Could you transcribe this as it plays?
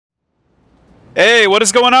Hey, what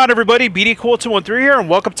is going on, everybody? BDCool213 here, and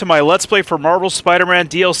welcome to my Let's Play for Marvel Spider-Man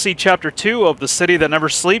DLC Chapter 2 of The City That Never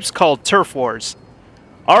Sleeps, called Turf Wars.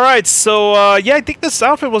 Alright, so, yeah, I think this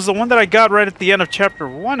outfit was the one that I got right at the end of Chapter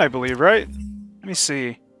 1, I believe, right? Let me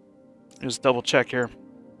see. Just double check here.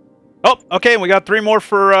 Oh, okay, we got 3 more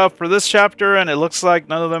for this chapter, and it looks like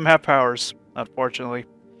none of them have powers, unfortunately.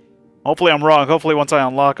 Hopefully I'm wrong. Hopefully once I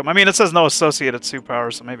unlock them. I mean, it says no associated suit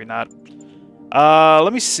powers, so maybe not.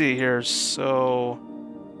 Let me see here. So,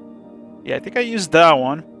 yeah, I think I used that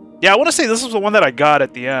one. Yeah, I want to say this was the one that I got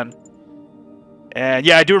at the end. And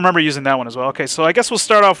yeah, I do remember using that one as well. Okay, so I guess we'll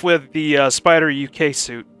start off with the Spider UK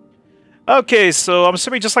suit. Okay, so I'm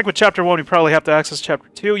assuming just like with Chapter 1, we probably have to access Chapter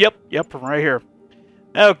 2. Yep, from right here.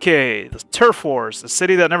 Okay, the Turf Wars, the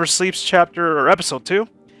City That Never Sleeps Chapter, or Episode 2.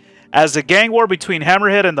 As the gang war between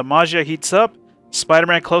Hammerhead and the Magia heats up,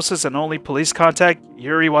 Spider-Man closest and only police contact,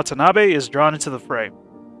 Yuri Watanabe, is drawn into the fray.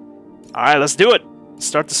 Alright, let's do it. Let's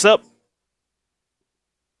start this up.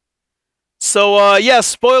 So, yeah,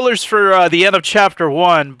 spoilers for the end of Chapter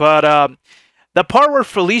 1, but the part where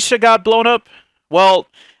Felicia got blown up, well,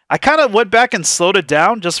 I kind of went back and slowed it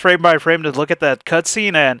down, just frame by frame, to look at that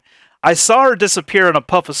cutscene, and I saw her disappear in a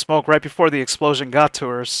puff of smoke right before the explosion got to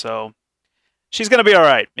her, so she's gonna be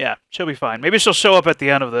alright. Yeah, she'll be fine. Maybe she'll show up at the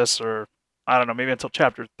end of this, or I don't know, maybe until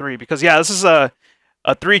Chapter 3, because yeah, this is a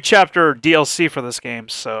 3-chapter DLC for this game,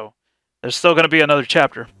 so there's still going to be another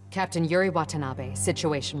chapter. Captain Yuri Watanabe,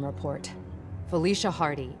 situation report. Felicia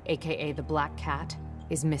Hardy, aka the Black Cat,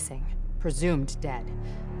 is missing, presumed dead.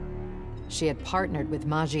 She had partnered with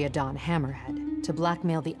Magia Don Hammerhead to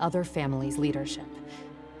blackmail the other family's leadership.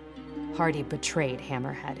 Hardy betrayed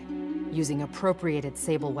Hammerhead. Using appropriated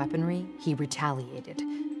Sable weaponry, he retaliated,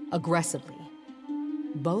 aggressively.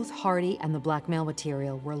 Both Hardy and the blackmail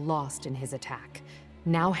material were lost in his attack.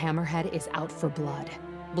 Now Hammerhead is out for blood.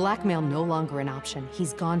 Blackmail no longer an option.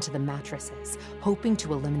 He's gone to the mattresses, hoping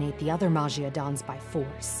to eliminate the other Magia Dons by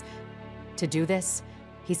force. To do this,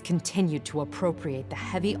 he's continued to appropriate the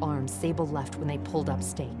heavy arms Sable left when they pulled up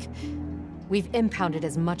stake. We've impounded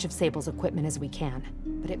as much of Sable's equipment as we can,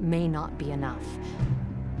 but it may not be enough.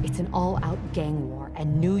 It's an all-out gang war,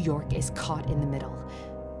 and New York is caught in the middle.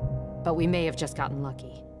 But we may have just gotten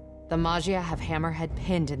lucky. The Magia have Hammerhead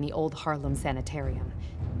pinned in the old Harlem sanitarium.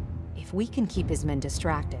 If we can keep his men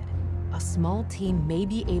distracted, a small team may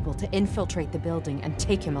be able to infiltrate the building and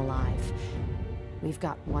take him alive. We've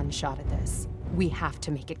got one shot at this. We have to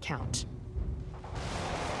make it count.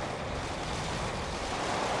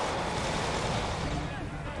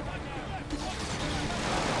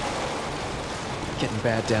 Getting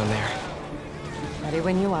bad down there. Ready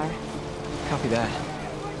when you are. Copy that.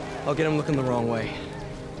 I'll get him looking the wrong way.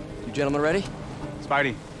 You gentlemen ready?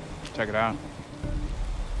 Spidey, check it out.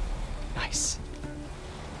 Nice.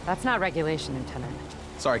 That's not regulation, Lieutenant.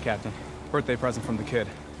 Sorry, Captain. Birthday present from the kid.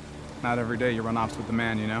 Not every day you run ops with the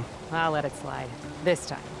man, you know? I'll let it slide. This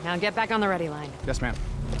time. Now get back on the ready line. Yes, ma'am.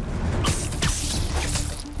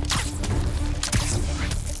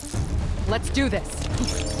 Let's do this.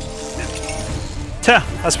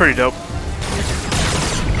 That's pretty dope.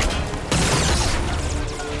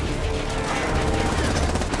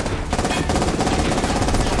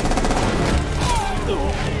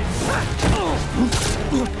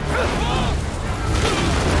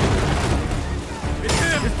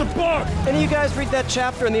 It's the bar! Any of you guys read that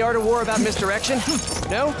chapter in The Art of War about misdirection?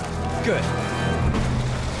 No? Good.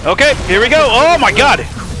 Okay, here we go. Oh my god!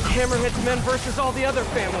 Hammerhead's men versus all the other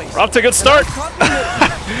families. We're off to a good start.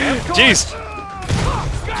 Jeez.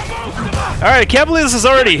 Alright, I can't believe this is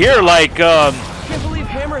already here, like, Can't believe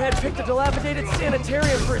Hammerhead picked a dilapidated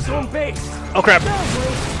sanitarium for his home base. oh crap.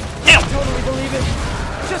 I totally believe it.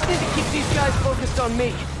 Just need to keep these guys focused on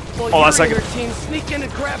me. While Hold on a you second. and your team sneak in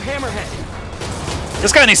and grab Hammerhead.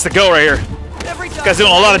 This guy needs to go right here. This guy's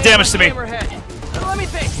doing a lot of damage to me. Let me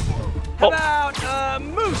think. How about,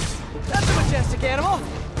 moose? That's a majestic animal.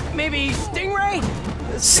 Maybe stingray?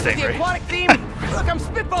 Stick with the Stingray. aquatic theme. Look, I'm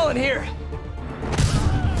spitballing here.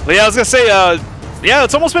 Well, yeah, I was gonna say, yeah,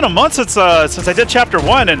 it's almost been a month since I did Chapter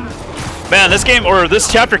 1, and man,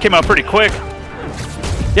 this chapter came out pretty quick.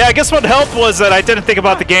 Yeah, I guess what helped was that I didn't think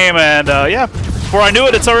about the game, and yeah, before I knew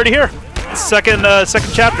it, it's already here. Second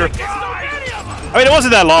chapter. I mean, it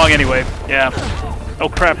wasn't that long anyway. Yeah. Oh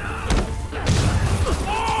crap.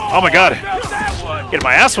 Oh my god. Getting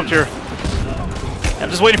my ass whooped here. I'm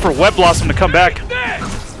just waiting for Web Blossom to come back.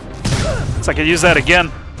 So I could use that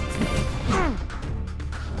again.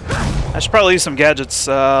 I should probably use some gadgets.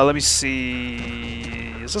 Let me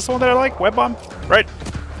see. Is this the one that I like? Web Bomb? Right?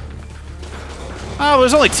 Oh,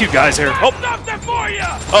 there's only 2 guys here. Oh.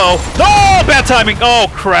 Uh-oh. No! Bad timing.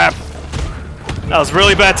 Oh, crap. That was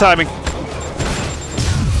really bad timing.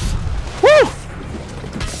 Woo!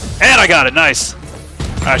 And I got it. Nice.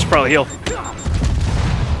 I should probably heal.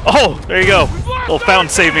 Oh, there you go. Little fountain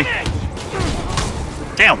saved me.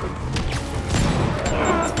 Damn.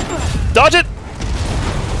 Dodge it!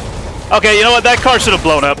 Okay, you know what? That car should have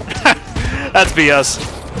blown up. That's BS.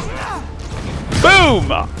 Boom!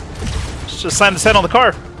 Just slammed his head on the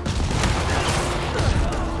car.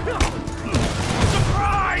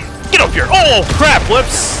 Get up here! Oh, crap!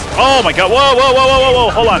 Whoops! Oh my god! Whoa, whoa, whoa, whoa, whoa,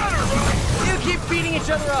 whoa! Hold on. You keep beating each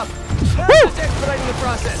other up. That's just expediting the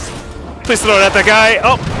process. Please throw it at that guy.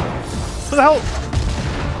 Oh! What the hell?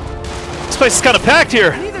 This place is kind of packed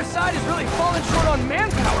here. Neither side is really falling short on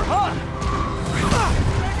manpower, huh?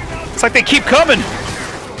 It's like they keep coming.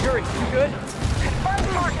 Yuri, you good?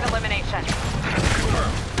 Target elimination.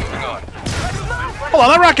 Hold on,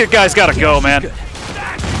 that rocket guy's gotta go, man.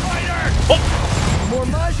 Oh! More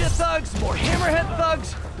Magia thugs, more Hammerhead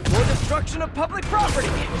thugs, more destruction of public property.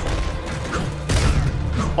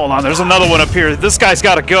 Hold on, there's another one up here. This guy's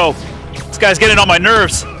gotta go. This guy's getting on my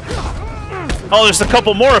nerves. Oh, there's a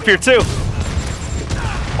couple more up here, too.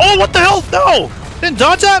 Oh, what the hell? No! Didn't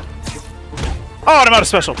dodge that? Oh, and I'm out of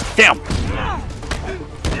special. Damn.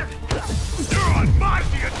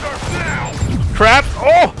 Crap.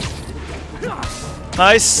 Oh!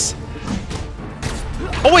 Nice.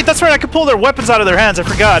 Oh, wait, that's right. I could pull their weapons out of their hands. I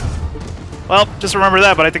forgot. Well, just remember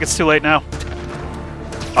that, but I think it's too late now.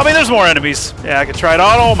 I mean, there's more enemies. Yeah, I could try it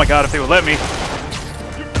out. Oh, my God, if they would let me.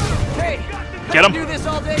 Hey, Get him. do this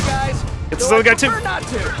all day, guys. Get this other guy, too. Not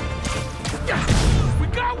to. We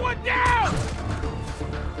got one down.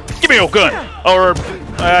 Give me your gun. Or,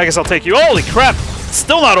 I guess I'll take you. Holy crap. It's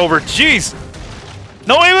still not over. Jeez.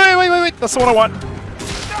 No, wait. That's the one I want.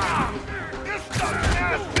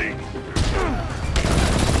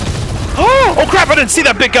 Oh, crap. I didn't see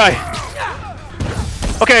that big guy.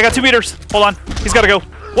 Okay, I got 2 meters. Hold on. He's got to go.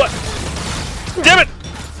 What? Damn it.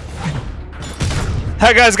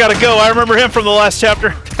 That guy's got to go. I remember him from the last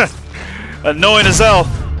chapter. Annoying as hell.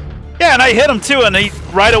 Yeah, and I hit him too, and he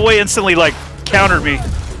right away instantly, like, countered me.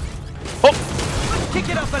 Oh! Kick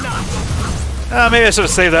it up a notch. Maybe I should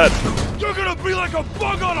have saved that. You're gonna be like a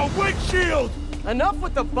bug on a windshield! Enough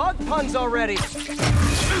with the bug puns already.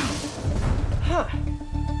 Huh.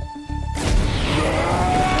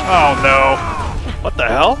 Oh no. What the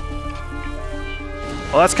hell?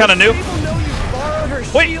 Well, that's kind of new. People know you borrowed her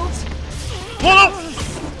Wait. shields? Whoa, no!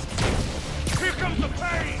 Here comes the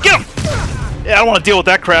pain! Get him! Yeah, I don't want to deal with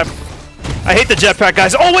that crap. I hate the jetpack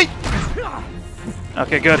guys. Oh, wait!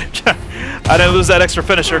 Okay, good. I didn't lose that extra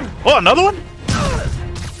finisher. Oh, another one?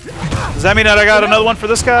 Does that mean that I got another one for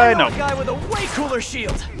this guy? No. A guy with a way cooler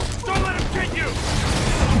shield. Don't let him get you!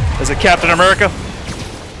 Is it Captain America?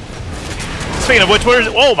 Speaking of which, where is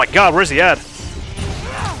it? Oh my god, where's he at?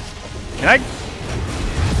 Can I?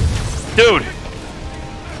 Dude.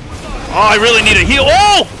 Oh, I really need a heal.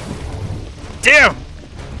 Oh! Damn!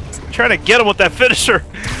 I'm trying to get him with that finisher.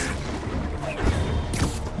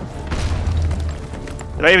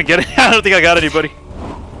 Did I even get it? I don't think I got anybody.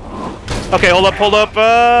 Okay, hold up.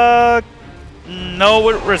 No,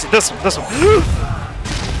 where is it? This one.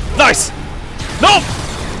 Nice! No!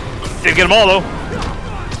 Didn't get them all, though.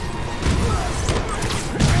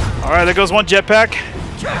 Alright, there goes one jetpack.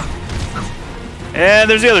 And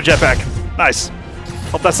there's the other jetpack. Nice.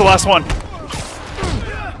 Hope that's the last one.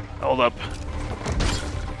 Hold up.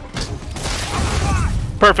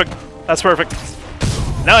 Perfect. That's perfect.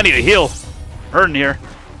 Now I need a heal. I'm hurting here.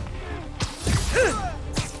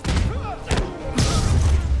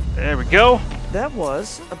 There we go. That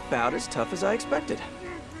was about as tough as I expected.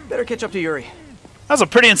 Better catch up to Yuri. That was a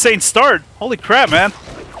pretty insane start. Holy crap, man.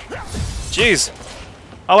 Jeez.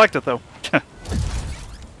 I liked it, though.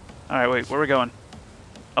 Alright, wait. Where are we going?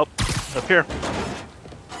 Oh, up here.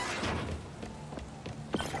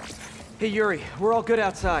 Hey, Yuri. We're all good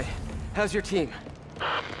outside. How's your team?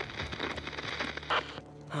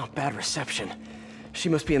 Oh, bad reception. She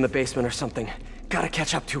must be in the basement or something. Gotta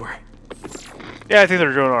catch up to her. Yeah, I think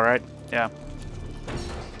they're doing alright. Yeah.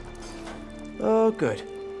 Oh, good.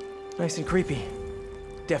 Nice and creepy.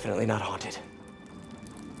 Definitely not haunted.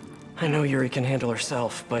 I know Yuri can handle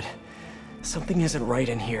herself, but something isn't right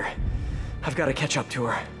in here. I've got to catch up to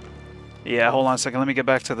her. Yeah, hold on a second. Let me get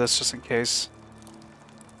back to this just in case.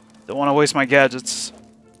 Don't want to waste my gadgets.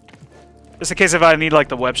 Just in case if I need, like,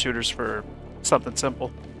 the web shooters for something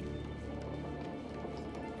simple.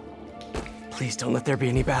 Please don't let there be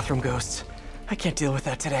any bathroom ghosts. I can't deal with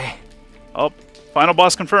that today. Oh, final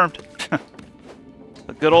boss confirmed.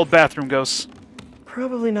 The good old bathroom ghosts.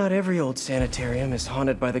 Probably not every old sanitarium is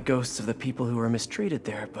haunted by the ghosts of the people who were mistreated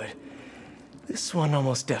there, but This one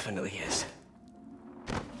almost definitely is.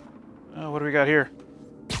 Oh, what do we got here?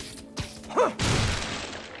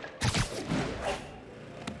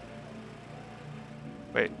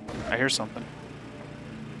 Wait, I hear something.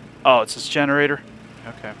 Oh, it's this generator?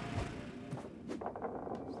 Okay.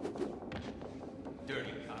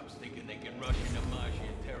 Dirty cops thinking they can rush into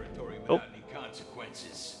Magian territory without any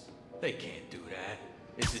consequences. They can't do that.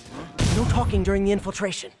 Is it? No talking during the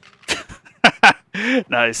infiltration.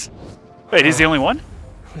 Nice. Wait, he's the only one?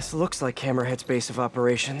 This looks like Hammerhead's base of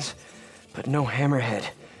operations, but no Hammerhead,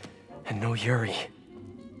 and no Yuri.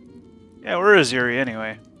 Yeah, where is Yuri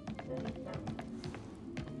anyway?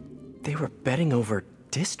 They were betting over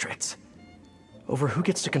districts. Over who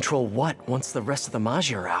gets to control what once the rest of the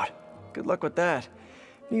Magi are out. Good luck with that.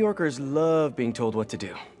 New Yorkers love being told what to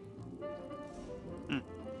do.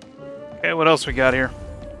 Okay, what else we got here?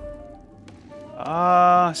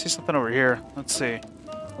 I see something over here. Let's see.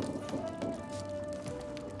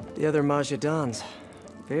 The other Magi Dons.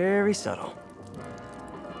 Very subtle.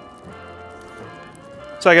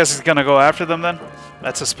 So I guess he's gonna go after them then?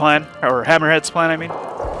 That's his plan? Or Hammerhead's plan, I mean?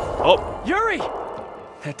 Oh! Yuri!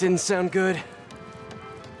 That didn't sound good.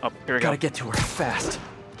 Oh, here we go. Gotta get to her fast.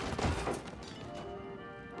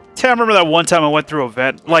 Yeah, I remember that one time I went through a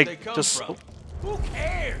vent. Where'd they Like, come just... from? Who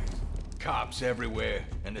cares? Cops everywhere,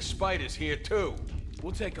 and the spider's here too.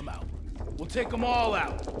 We'll take them out. We'll take them all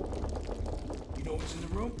out. You know what's in the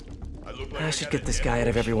room? I look like I should get this guy out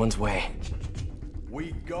of everyone's way.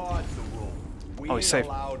 We guard the room. We Oh, he's safe.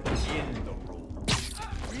 allowed in the room.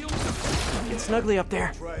 Real Get snugly up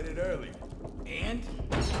there. tried it early. And?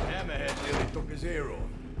 Hammerhead nearly took his ear off,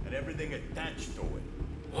 and everything attached to it.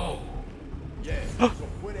 Whoa. Yeah, so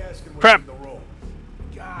quit asking what's Crap. in the room.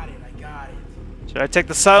 Got it, I got it. Should I take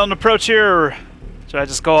the silent approach here, or should I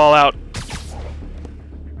just go all out?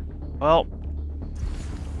 Well...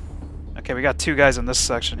 Okay, we got two guys in this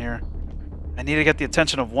section here. I need to get the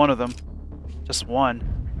attention of one of them. Just one.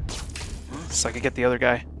 So I can get the other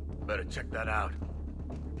guy. Better check that out.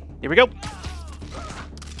 Here we go.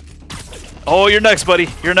 Oh, you're next, buddy.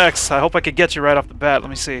 You're next. I hope I could get you right off the bat. Let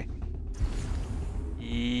me see.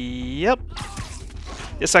 Yep.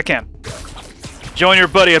 Yes, I can. Join your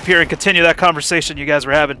buddy up here and continue that conversation you guys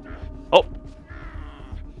were having. Oh.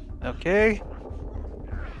 Okay.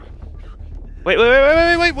 Wait.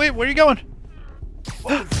 Where are you going?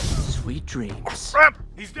 Sweet dreams. Crap.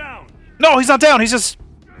 He's down. No, he's not down. He's just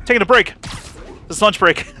taking a break. This lunch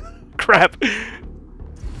break. Crap.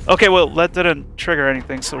 Okay, well, that didn't trigger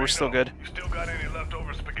anything, so we're still good. You still got any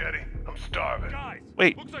leftover spaghetti? I'm starving. Guys,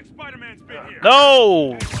 Wait. looks like Spider-Man's been here.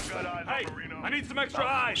 No! Hey, I need some extra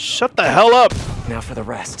eyes. Shut the hell up! Now for the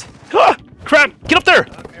rest. Ah, crap! Get up there!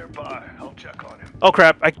 I'm nearby. I'll check on him. Oh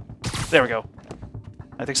crap! There we go.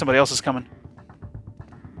 I think somebody else is coming.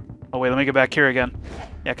 Oh wait, let me get back here again.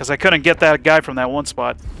 Yeah, because I couldn't get that guy from that one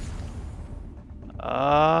spot.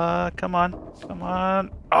 Come on. Come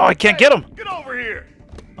on. Oh, I can't get him! Get over here.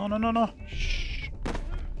 No. Shh.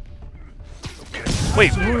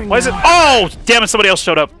 Wait, why is it? Oh, damn it! Somebody else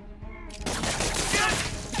showed up.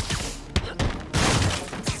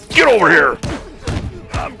 Get over here!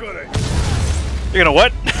 I'm gonna. You're gonna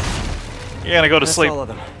what? You're gonna go to That's sleep. all of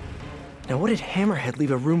them. Now what did Hammerhead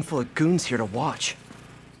leave a room full of goons here to watch?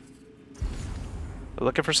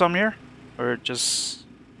 Looking for something here? Or just...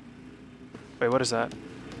 Wait, what is that?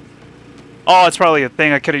 Oh, it's probably a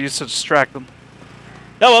thing I could have used to distract them.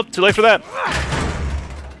 Oh well, too late for that.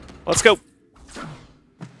 Let's go.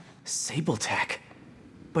 Sabletech.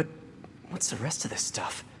 But what's the rest of this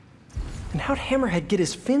stuff? And how'd Hammerhead get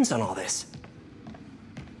his fins on all this?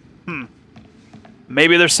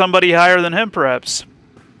 Maybe there's somebody higher than him, perhaps.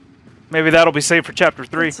 Maybe that'll be saved for Chapter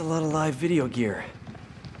 3. That's a lot of live video gear.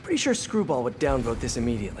 Pretty sure Screwball would downvote this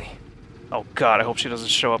immediately. Oh god, I hope she doesn't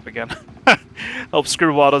show up again. Hope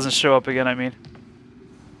Screwball doesn't show up again, I mean.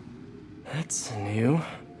 That's new.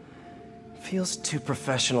 Feels too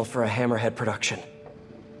professional for a Hammerhead production.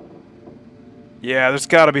 Yeah, there's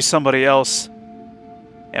gotta be somebody else.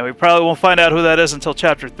 And we probably won't find out who that is until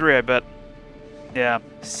Chapter 3, I bet. Yeah.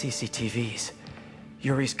 CCTVs.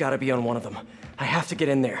 Yuri's gotta be on one of them. I have to get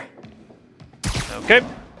in there. Okay.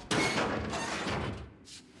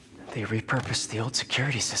 They repurposed the old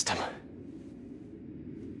security system.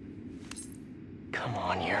 Come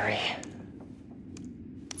on, Yuri.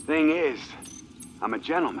 Thing is, I'm a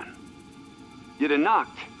gentleman. You'd have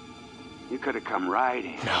knocked. You could have come right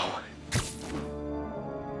in. No.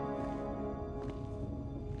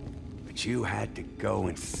 But you had to go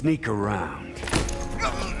and sneak around.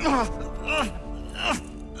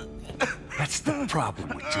 That's the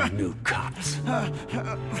problem with you new cops.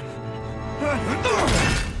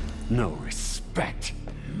 No respect. respect.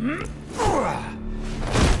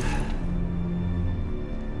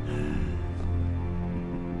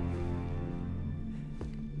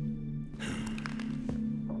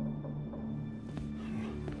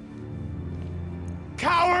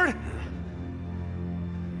 Coward!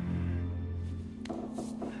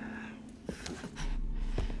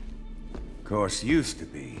 Of course, used to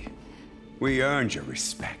be. We earned your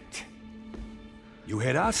respect. You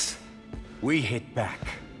hit us, we hit back.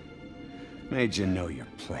 Made you know your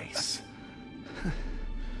place.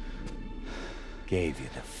 Gave you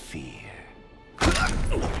the fear.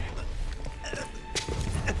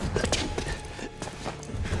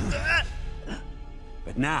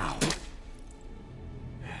 But now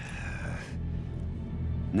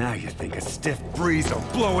you think a stiff breeze will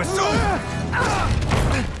blow us over?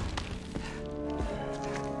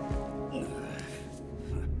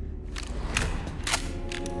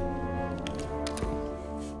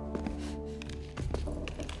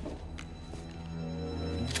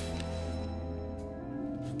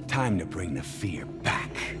 Time to bring the fear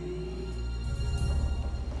back.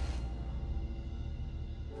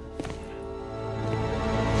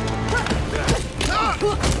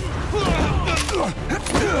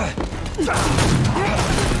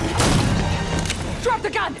 Drop the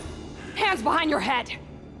gun! Hands behind your head!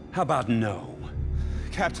 How about no?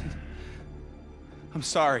 Captain, I'm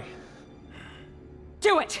sorry.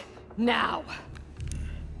 Do it! Now!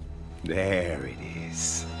 There it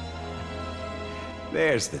is.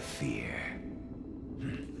 There's the fear.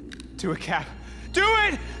 Do it, Cap. Do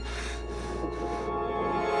it!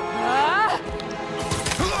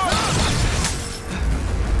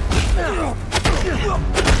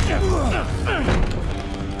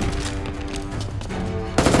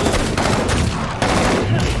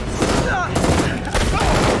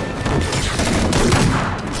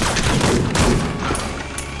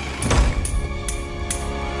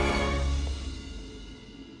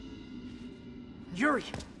 Yuri!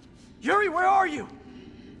 Yuri, where are you?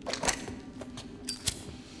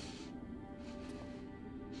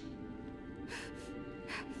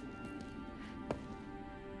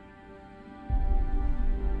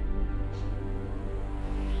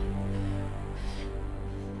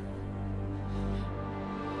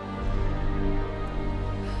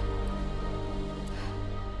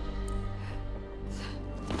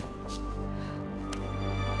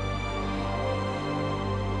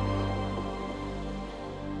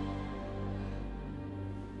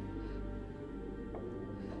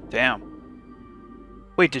 Damn.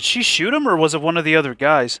 Wait, did she shoot him, or was it one of the other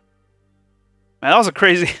guys? Man, that was a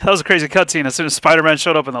crazy cutscene. As soon as Spider-Man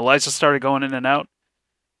showed up and the lights just started going in and out.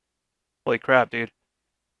 Holy crap, dude.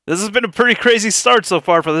 This has been a pretty crazy start so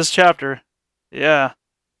far for this chapter. Yeah.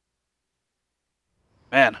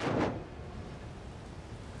 Man.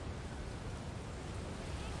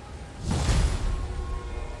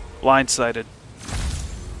 Blindsided.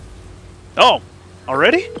 Oh!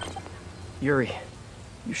 Already? Yuri,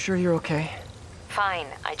 you sure you're okay? Fine,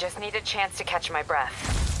 I just need a chance to catch my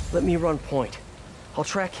breath. Let me run point. I'll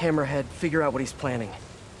track Hammerhead, figure out what he's planning.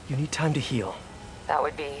 You need time to heal. That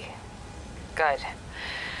would be good.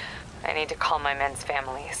 I need to call my men's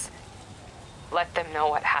families. Let them know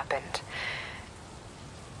what happened.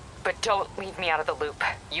 But don't leave me out of the loop.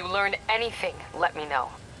 You learn anything, let me know.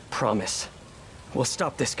 Promise. We'll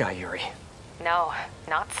stop this guy, Yuri. No,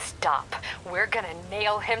 not stop. We're gonna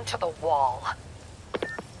nail him to the wall.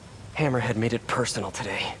 Hammerhead made it personal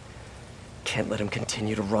today. Can't let him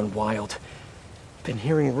continue to run wild. Been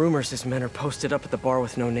hearing rumors his men are posted up at the bar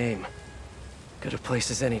with no name. Good a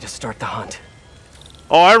place as any to start the hunt.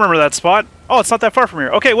 Oh, I remember that spot. Oh, it's not that far from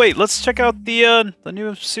here. Okay, wait, let's check out the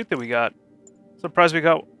new suit that we got. Surprised we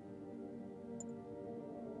got.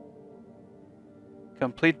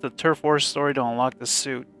 Complete the Turf Wars story to unlock the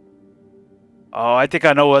suit. Oh, I think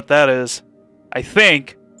I know what that is. I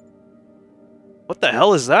think. What the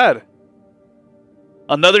hell is that?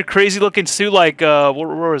 Another crazy looking suit like,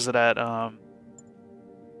 where is it at?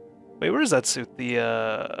 Wait, where is that suit?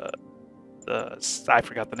 I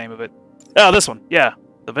forgot the name of it. Oh, this one. Yeah.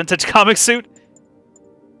 The vintage comic suit.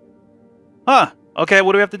 Huh. Okay,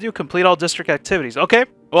 what do we have to do? Complete all district activities. Okay.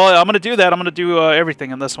 Well, I'm going to do that. I'm going to do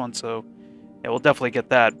everything in this one, so yeah, we'll definitely get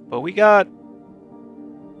that. But we got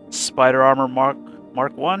Spider Armor Mark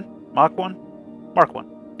 1? Mach 1? Mark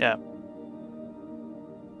 1. Yeah.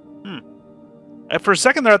 And for a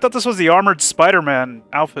second there, I thought this was the armored Spider-Man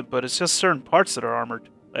outfit, but it's just certain parts that are armored.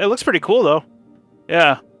 It looks pretty cool, though.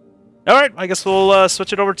 Yeah. Alright, I guess we'll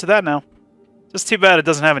switch it over to that now. Just too bad it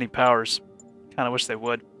doesn't have any powers. Kind of wish they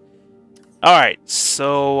would. Alright,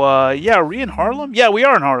 so, yeah, are we in Harlem? Yeah, we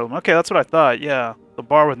are in Harlem. Okay, that's what I thought, yeah. The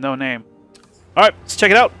bar with no name. Alright, let's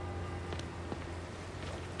check it out.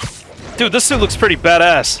 Dude, this suit looks pretty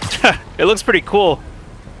badass. It looks pretty cool.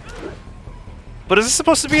 But is this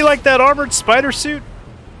supposed to be like that armored spider suit?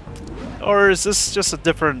 Or is this just a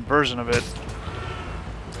different version of it?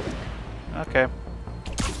 Okay.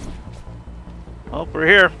 Well, we're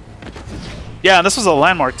here. Yeah, and this was a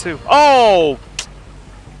landmark too. Oh!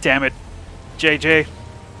 Damn it. JJ.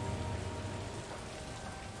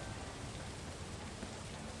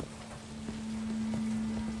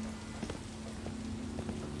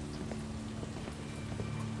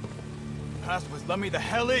 Passwords, let me the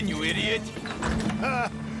hell in, you idiot!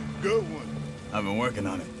 Good one. I've been working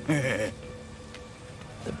on it.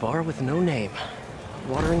 The bar with no name.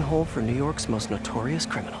 Watering hole for New York's most notorious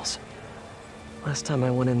criminals. Last time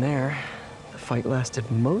I went in there, the fight lasted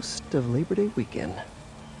most of Labor Day weekend.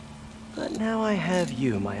 But now I have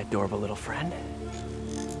you, my adorable little friend.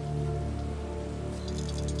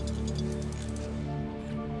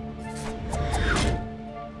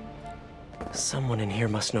 Someone in here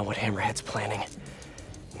must know what Hammerhead's planning.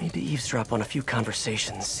 Need to eavesdrop on a few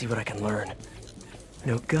conversations, see what I can learn.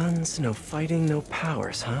 No guns, no fighting, no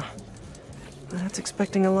powers, huh? That's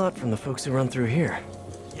expecting a lot from the folks who run through here.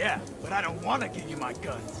 Yeah, but I don't want to give you my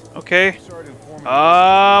guns. Okay.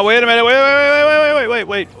 Wait a minute.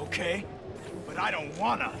 Wait. Okay, but I don't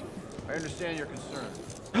wanna. I understand your concern.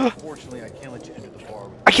 Unfortunately, I can't let you enter the bar.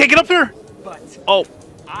 I can't get up there? But Oh.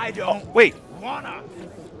 I don't Wait. wanna.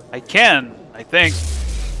 I can, I think.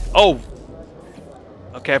 Oh.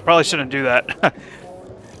 Okay, I probably shouldn't do that.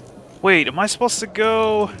 Wait, am I supposed to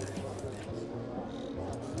go...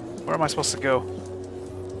 Where am I supposed to go?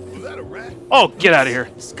 Was that a rat? Oh, get out of here.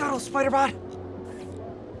 Scuttle, Spider-Bot!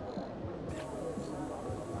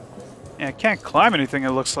 Yeah, I can't climb anything, it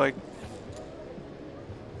looks like.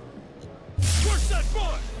 Where's that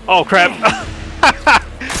boy? Oh, crap.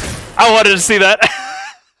 I wanted to see that.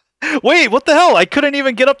 Wait, what the hell? I couldn't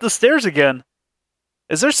even get up the stairs again.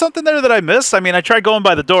 Is there something there that I missed? I mean, I tried going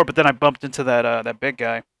by the door, but then I bumped into that big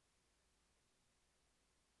guy.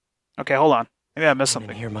 Okay, hold on. Maybe I missed Someone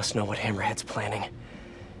something. in here must know what Hammerhead's planning.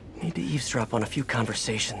 Need to eavesdrop on a few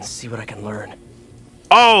conversations, see what I can learn.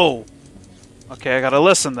 Oh! Okay, I gotta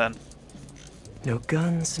listen then. No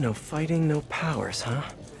guns, no fighting, no powers, huh?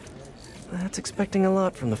 That's expecting a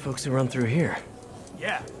lot from the folks who run through here.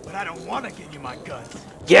 Yeah, but I don't want to give you my guns.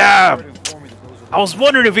 Yeah! I was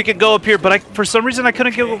wondering if we could go up here, but for some reason I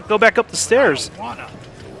couldn't go back up the stairs. I don't wanna.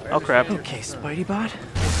 Oh, crap. Okay, Spidey-Bot.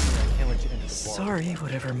 Sorry,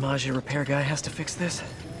 whatever Magia repair guy has to fix this.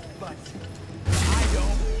 But I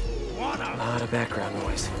don't wanna. A lot of background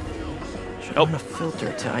noise. Should Nope. run a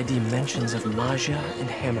filter to ID mentions of Magia and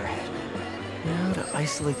Hammerhead. Now to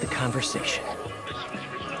isolate the conversation.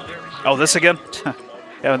 Oh, this again?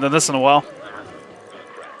 Haven't done this in a while.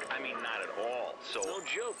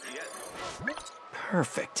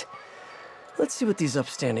 Perfect. Let's see what these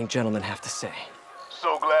upstanding gentlemen have to say.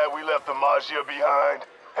 So glad we left the Magia behind.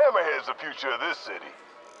 Hammerhead's the future of this city.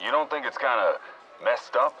 You don't think it's kinda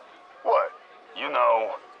messed up? What? You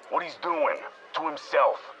know, what he's doing to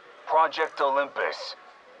himself. Project Olympus.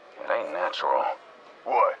 It ain't natural.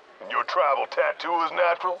 What? And your tribal tattoo is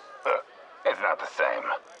natural? It's not the same.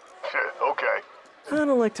 Okay. I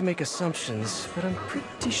don't like to make assumptions, but I'm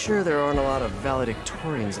pretty sure there aren't a lot of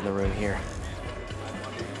valedictorians in the room here.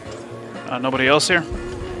 Nobody else here?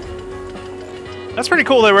 That's pretty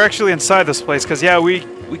cool that we're actually inside this place, because yeah, we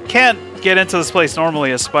can't get into this place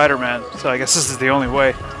normally as Spider-Man, so I guess this is the only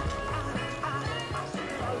way.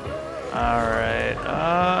 Alright,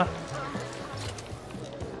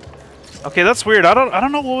 okay, that's weird. I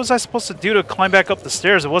don't know what was I supposed to do to climb back up the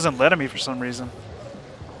stairs. It wasn't letting me for some reason.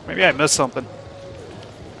 Maybe I missed something.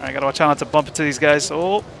 Alright, gotta watch out not to bump into these guys.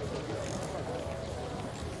 Oh,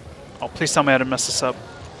 please tell me I didn't mess this up.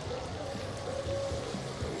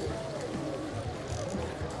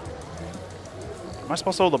 Am I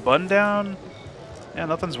supposed to hold the button down? Yeah,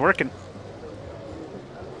 nothing's working.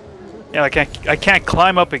 Yeah, I can't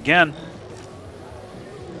climb up again.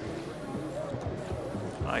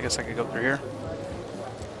 I guess I could go through here.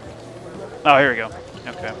 Oh, here we go.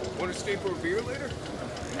 Okay. Want to stay for a beer later?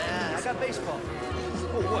 Nah, I got baseball.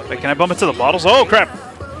 Wait, can I bump into the bottles? Oh, crap!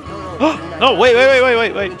 No, wait.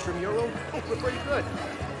 Intramural? We're pretty good.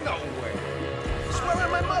 No way. Swear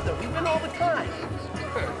on my mother, we win all the time.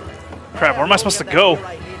 Crap, where am I supposed to go?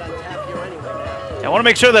 Yeah, I want to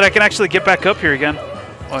make sure that I can actually get back up here again.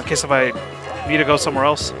 Well, in case if I need to go somewhere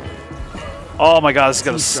else. Oh my god, this is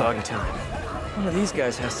gonna suck. Eavesdropping time. One of these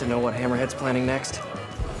guys has to know what Hammerhead's planning next.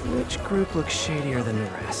 Which group looks shadier than the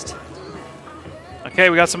rest? Okay,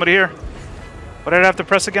 we got somebody here. What did I have to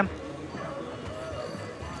press again?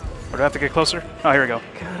 Or do I have to get closer? Oh, here we go.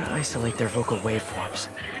 Gotta isolate their vocal waveforms.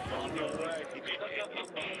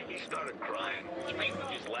 He started crying, which made me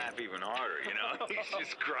just laugh even harder, you know? He's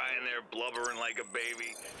just crying there, blubbering like a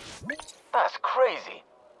baby. That's crazy.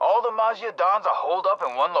 All the Maggia Dons are holed up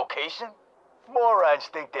in one location? Morons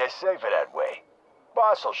think they're safer that way.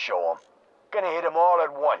 Boss will show them. Gonna hit them all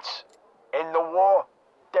at once. In the war,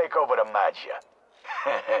 take over the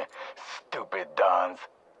Maggia. Stupid Dons.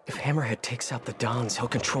 If Hammerhead takes out the Dons, he'll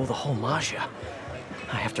control the whole Maggia.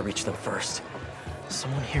 I have to reach them first.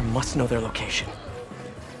 Someone here must know their location.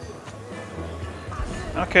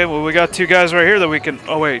 Okay, well, we got two guys right here that we can...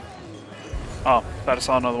 Oh, wait. Oh, thought I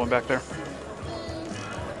saw another one back there.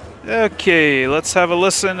 Okay, let's have a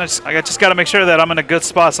listen. I just got to make sure that I'm in a good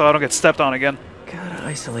spot so I don't get stepped on again. Gotta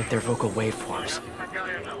isolate their vocal waveforms.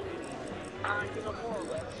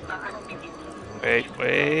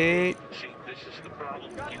 Wait.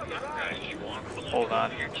 Hold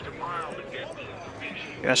on.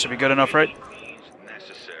 That should be good enough, right?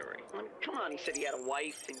 Come on, he said he had a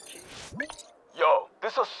wife and kids. Yo,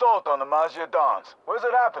 this assault on the Maggia Dons. Where's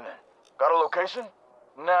it happening? Got a location?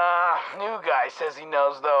 Nah, new guy says he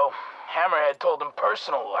knows though. Hammerhead told him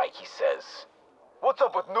personal like, he says. What's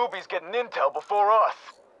up with newbies getting intel before us?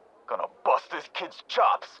 Gonna bust this kid's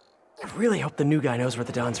chops. I really hope the new guy knows where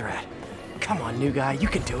the Dons are at. Come on, new guy, you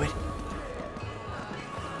can do it.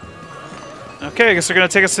 Okay, I guess they're gonna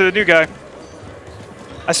take us to the new guy.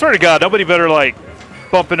 I swear to God, nobody better like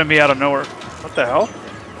bump into me out of nowhere. What the hell?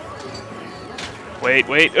 Wait.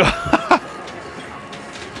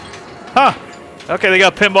 Huh. Okay, they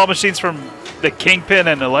got pinball machines from the Kingpin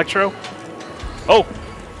and Electro. Oh.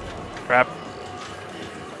 Crap.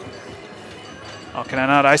 Oh, can I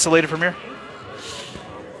not isolate it from here?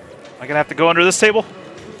 Am I gonna have to go under this table?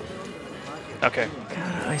 Okay.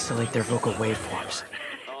 Gotta isolate their vocal waveforms.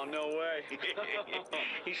 Oh, no way.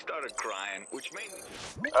 He started crying, which made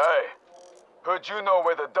me... Hey, heard you know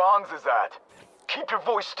where the Dons is at. Keep your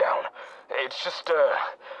voice down. It's just,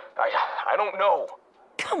 I don't know.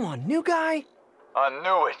 Come on, new guy. I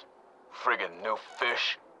knew it. Friggin' new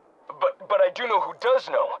fish. But I do know who does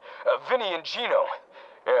know. Vinny and Gino.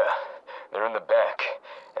 Yeah, they're in the back,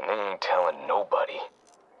 and they ain't telling nobody.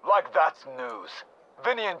 Like that's news.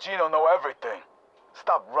 Vinny and Gino know everything.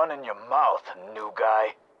 Stop running your mouth, new guy.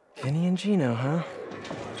 Vinny and Gino, huh?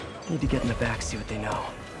 Need to get in the back, see what they know.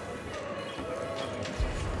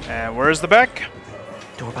 And where's the back?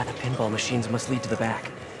 Door by the pinball machines must lead to the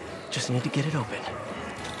back. Just need to get it open.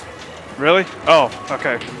 Really? Oh,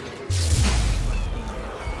 okay.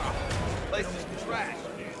 Place is trash.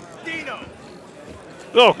 Dino!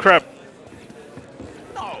 Oh, crap.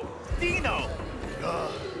 No! Dino!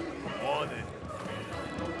 Wanted.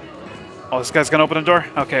 Oh, this guy's gonna open the door?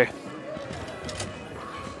 Okay.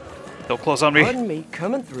 They'll close on me. Pardon me,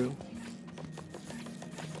 coming through.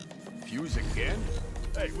 Fuse again?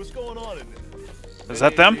 Hey, what's going on in there? Is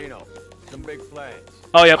that them? Dino, some big plans.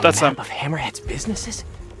 Oh, yep, that's a map them. of Hammerhead's businesses?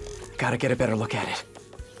 Gotta get a better look at it.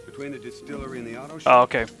 Between the distillery and the auto Oh, shop,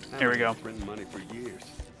 okay. Here we go. printing money for years.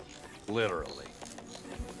 Literally.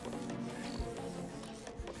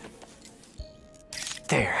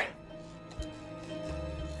 There.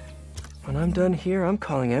 When I'm done here, I'm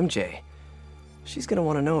calling MJ. She's gonna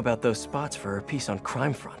want to know about those spots for her piece on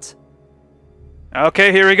crime fronts.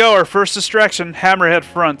 Okay, here we go. Our first distraction, Hammerhead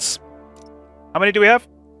fronts. How many do we have?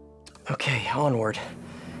 Okay, onward.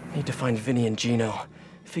 Need to find Vinny and Gino.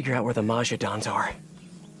 Figure out where the Maggia Dons are.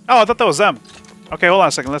 Oh, I thought that was them. Okay, hold on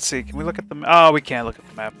a second. Let's see. Can we look at the map? Oh, we can't look at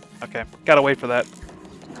the map. Okay, gotta wait for that.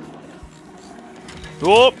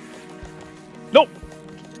 Whoop! Nope!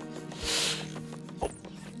 Oh.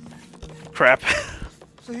 Crap.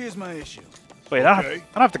 So here's my issue. Wait, I don't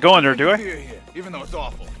have to go in there, do I? Here, even though it's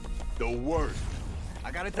awful. The worst.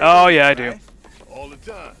 I gotta take Oh, it, yeah, I right? do. All the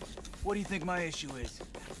time. What do you think my issue is?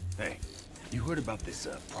 Hey, you heard about this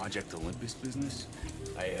Project Olympus business?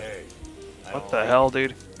 I heard. What the hell,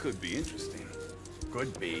 dude? Could be interesting.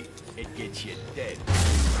 Could be. It gets you dead.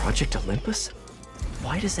 Project Olympus?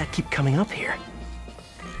 Why does that keep coming up here?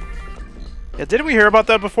 Yeah, didn't we hear about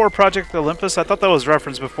that before, Project Olympus? I thought that was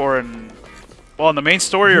referenced before in... Well, in the main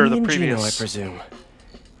story or Vinny the and previous... Gino, I presume.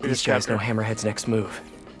 previous These guys chapter? know Hammerhead's next move.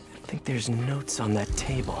 I think there's notes on that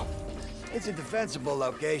table. It's a defensible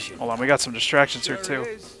location. Hold on, we got some distractions here, Sure too.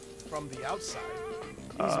 it is, from the outside.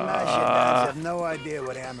 These Maggia Dons have no idea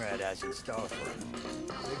what Hammerhead has in store for them.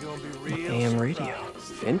 They're gonna be real AM radio.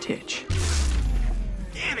 surprised. Vintage.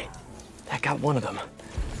 Damn it! That got one of them.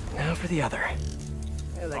 Now for the other.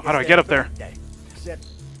 They're like How do a I get up there? birthday, Except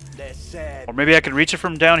they're sad. Or maybe I can reach it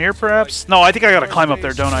from down here, perhaps? No, I think I gotta climb up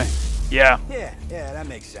there, don't I? Yeah. Yeah, that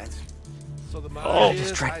makes sense. So the Oh.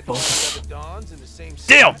 Just tracked both. Dons in the same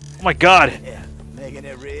Damn! Oh my god! Yeah, making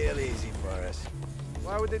it real easy for us.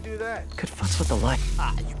 Why would they do that? Could futz with the light.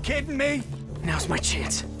 Ah, you kidding me? Now's my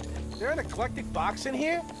chance. There an eclectic box in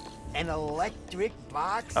here? An electric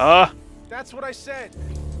box? That's what I said.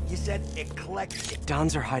 You said eclectic.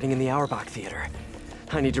 Dons are hiding in the Auerbach Theater.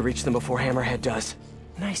 I need to reach them before Hammerhead does.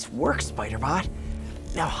 Nice work, Spider-Bot.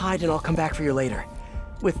 Now hide and I'll come back for you later.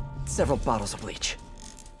 With several bottles of bleach.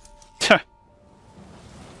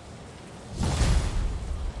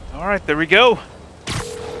 Alright, there we go.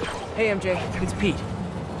 Hey, MJ. It's Pete.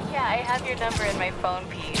 Yeah, I have your number in my phone,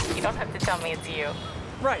 Pete. You don't have to tell me it's you.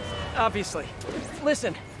 Right, obviously.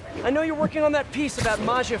 Listen, I know you're working on that piece about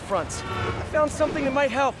Maggia fronts. I found something that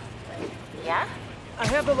might help. Yeah? I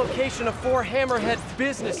have the location of 4 Hammerhead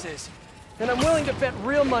businesses, and I'm willing to bet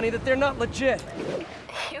real money that they're not legit.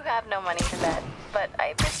 You have no money to bet, but I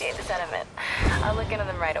appreciate the sentiment. I'll look into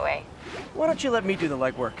them right away. Why don't you let me do the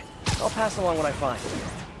legwork? I'll pass along what I find.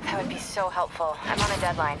 That would be so helpful. I'm on a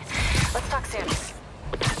deadline. Let's talk soon.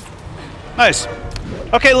 Nice.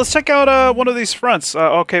 Okay, let's check out one of these fronts.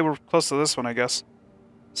 Okay, we're close to this one, I guess.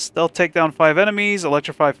 Stealth take down 5 enemies,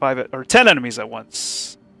 electrify 10 enemies at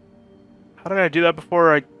once. How did I do that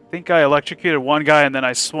before? I think I electrocuted one guy and then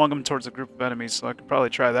I swung him towards a group of enemies, so I could probably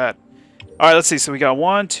try that. Alright, let's see. So we got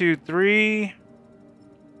 1, 2, 3,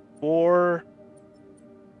 4.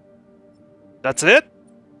 That's it?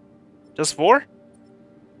 Just 4?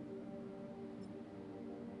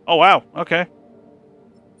 Oh, wow. Okay.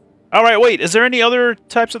 Alright, wait. Is there any other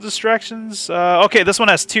types of distractions? Okay, this one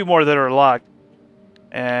has 2 more that are locked.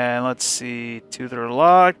 And let's see. 2 that are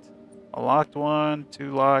locked. A locked one.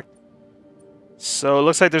 2 locked. So it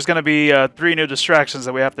looks like there's going to be 3 new distractions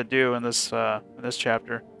that we have to do in this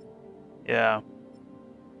chapter. Yeah.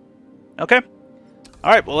 Okay.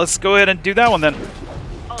 Alright, well, let's go ahead and do that one then.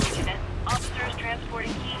 All units, officers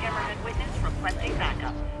transporting key Hammerhead witness requesting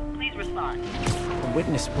backup. Please respond. A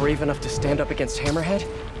witness brave enough to stand up against Hammerhead?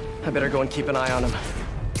 I better go and keep an eye on him.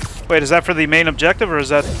 Wait, is that for the main objective, or is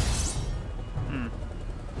that...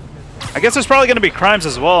 I guess there's probably going to be crimes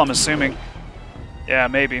as well, I'm assuming. Yeah,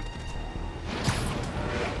 maybe.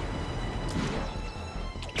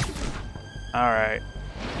 Alright.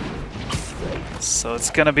 So it's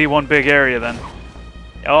going to be one big area then.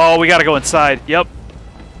 Oh, we got to go inside. Yep.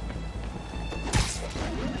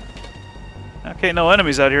 Okay, no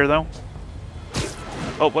enemies out here, though.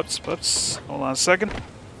 Oh, whoops, whoops. Hold on a second.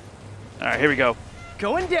 Alright, here we go.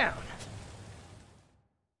 Going down.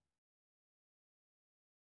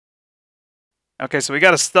 Okay, so we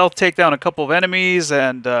got to stealth take down a couple of enemies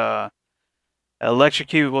and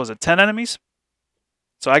electrocute, what was it, 10 enemies?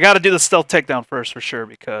 So I got to do the stealth takedown first for sure,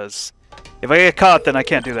 because if I get caught, then I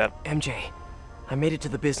can't do that. MJ, I made it to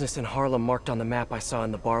the business in Harlem marked on the map I saw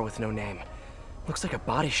in the bar with no name. Looks like a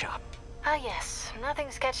body shop. Ah, yes. Nothing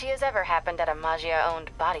sketchy has ever happened at a Maggia-owned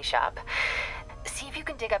body shop. See if you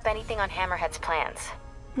can dig up anything on Hammerhead's plans.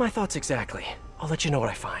 My thoughts exactly. I'll let you know what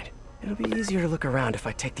I find. It'll be easier to look around if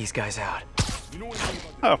I take these guys out.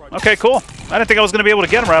 Oh, okay, cool. I didn't think I was going to be able to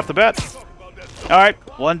get him right off the bat. Alright,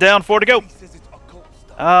 1 down, 4 to go.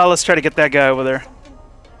 Let's try to get that guy over there.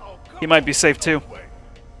 He might be safe too.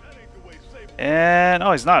 And,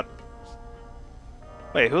 oh, he's not.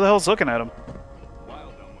 Wait, who the hell's looking at him?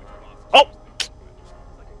 Oh!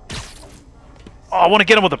 Oh, I want to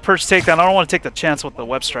get him with a perch takedown. I don't want to take the chance with the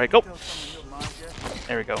web strike. Oh!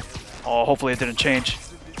 There we go. Oh, hopefully it didn't change.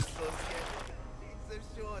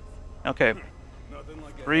 Okay.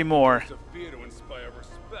 3 more.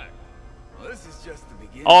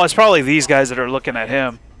 Oh, it's probably these guys that are looking at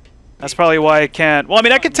him. That's probably why I can't... Well, I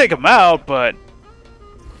mean, I could take him out, but...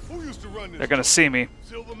 They're gonna see me.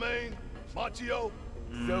 Silvermane, Machio.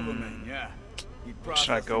 Silvermane, yeah. What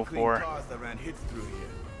should I go for? Cars that ran hits through here.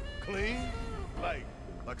 Clean,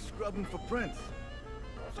 like scrubbing for prints.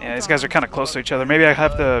 Yeah, these guys are kind of close to each other. Maybe I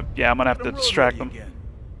have to... Yeah, I'm gonna have to distract them.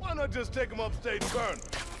 Why not just take them upstate and burn them?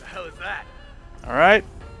 The hell is that? Alright.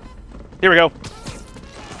 Here we go.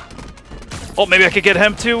 Oh, maybe I could get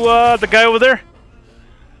him to the guy over there?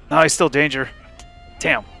 No, he's still danger.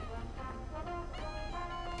 Damn.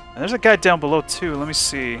 And there's a guy down below too. Let me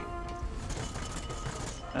see.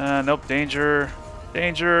 Nope, danger.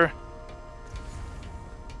 Danger.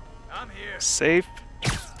 I'm here. Safe.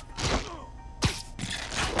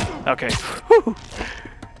 Okay. Whew.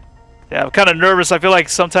 Yeah, I'm kind of nervous. I feel like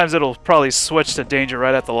sometimes it'll probably switch to danger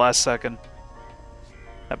right at the last second.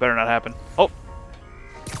 That better not happen. Oh.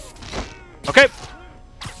 Okay.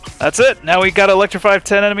 That's it. Now we got to electrify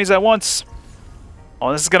 10 enemies at once.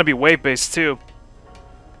 Oh, this is going to be wave-based too.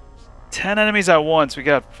 10 enemies at once. We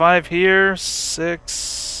got 5 here,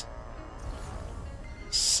 6.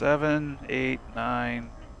 7, 8, 9.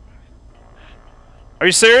 Are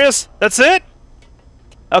you serious? That's it?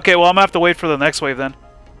 Okay, well, I'm gonna have to wait for the next wave then.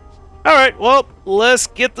 Alright, well, let's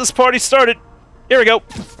get this party started. Here we go.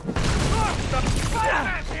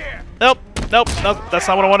 Nope, nope, nope, that's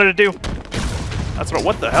not what I wanted to do. That's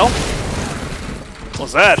what the hell? What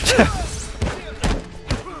was that?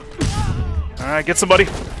 Alright, get somebody.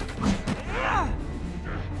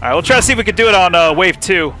 Alright, we'll try to see if we can do it on wave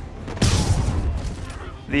 2.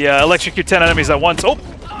 The electrocute 10 enemies at once. Oh!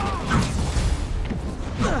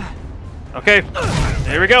 Okay,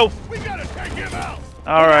 here we go.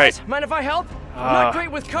 Alright. Mind if I help? I'm not great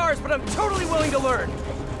with cars, but I'm totally willing to learn.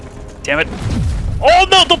 Damn it. Oh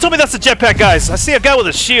no, don't tell me that's the jetpack, guys. I see a guy with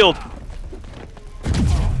a shield.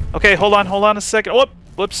 Okay, hold on a second. Oh,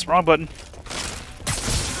 whoops, wrong button.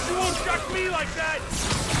 You won't shock me like that.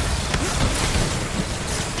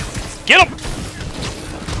 Get him!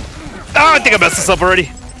 Ah, I think I messed this up already.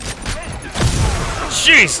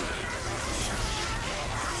 Jeez.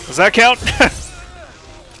 Does that count?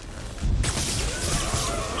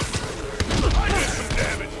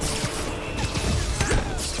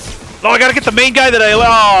 Oh, I gotta get the main guy that I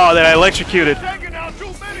electrocuted.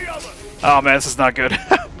 Oh man, this is not good.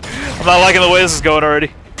 I'm not liking the way this is going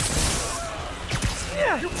already.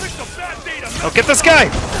 Oh, get this guy!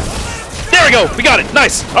 There we go! We got it!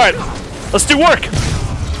 Nice! Alright, let's do work!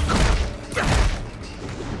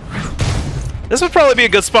 This would probably be a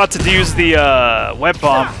good spot to use the web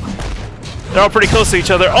bomb. They're all pretty close to each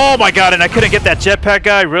other. Oh my god, and I couldn't get that jetpack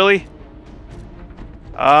guy, really?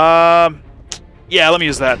 Yeah, let me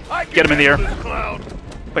use that. Get him in the air.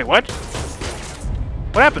 Wait, what?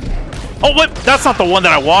 What happened? Oh, what? That's not the one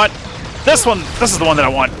that I want. This is the one that I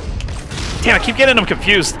want. Damn, I keep getting them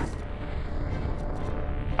confused.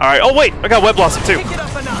 Alright, oh wait, I got Web Blossom too.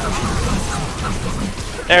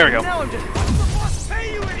 There we go.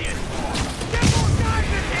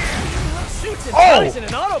 Oh! In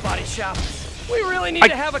an auto body shop. We really need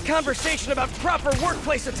to have a conversation about proper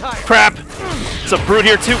workplace attire. Crap. It's a brute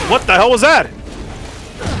here too. What the hell was that?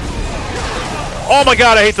 Oh my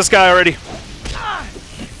god, I hate this guy already.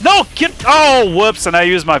 No, get. Oh, whoops, and I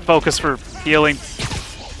used my focus for healing.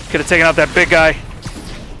 Could have taken out that big guy.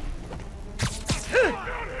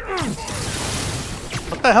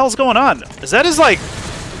 What the hell's going on? Is that his, like,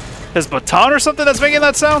 his baton or something that's making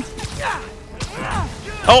that sound?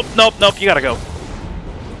 Oh, nope, nope, you gotta go.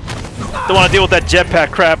 Don't want to deal with that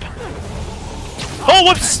jetpack crap. Oh,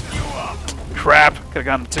 whoops! Crap, could have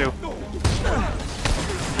gotten him too.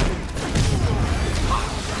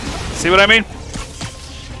 See what I mean?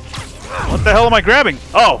 What the hell am I grabbing?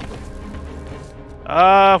 Oh.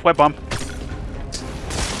 Web bomb.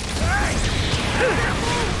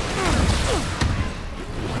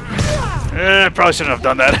 Probably shouldn't have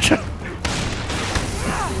done that.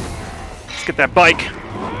 Let's get that bike.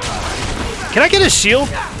 Can I get his shield?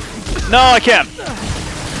 No, I can't.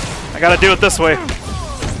 I gotta do it this way.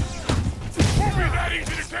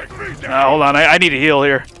 Hold on, I need a heal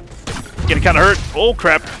here. Getting kind of hurt. Oh,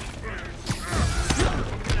 crap.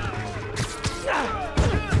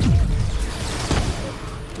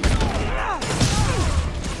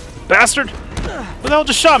 Bastard! Who the hell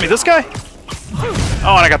just shot me? This guy?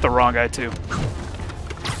 Oh, and I got the wrong guy too.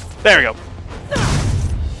 There we go.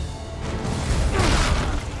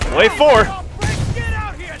 Wave 4.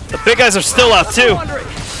 The big guys are still out too. What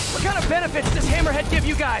kind of benefits does Hammerhead give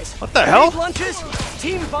you guys? What the hell? Lunches?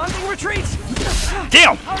 Team bonding retreats?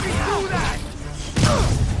 Damn!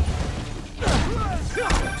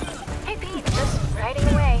 Hey Pete, just riding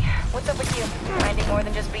away. What's up with you? Finding more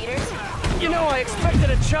than just beaters? You know, I expected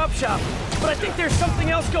a chop shop, but I think there's something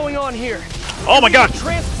else going on here. Oh my god!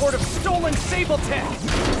 Transport of stolen Sable tech.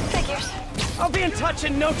 Figures. I'll be in touch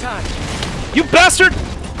in no time. You bastard!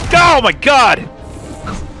 Oh my god!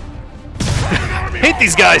 Hate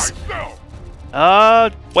these guys!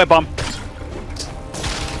 Web bomb.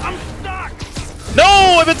 I'm stuck.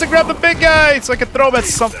 No! I meant to grab the big guy so I could throw him at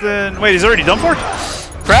something. Wait, he's already done for?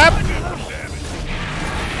 Crap!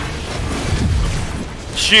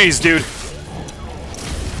 Jeez, dude.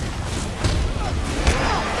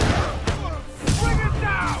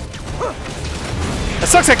 It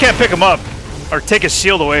sucks I can't pick him up or take his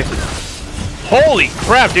shield away. Holy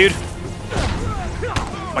crap, dude!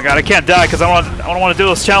 Oh my god, I can't die because I don't want to do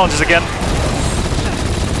those challenges again.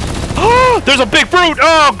 Oh, there's a big brute!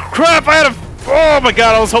 Oh crap! I had a. Oh my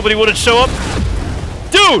god! I was hoping he wouldn't show up.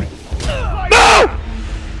 Dude! No!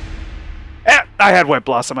 I had White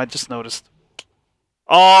Blossom. I just noticed.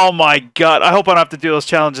 Oh my god! I hope I don't have to do those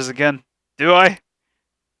challenges again. Do I?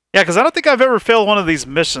 Yeah, because I don't think I've ever failed one of these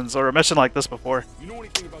missions or a mission like this before. You know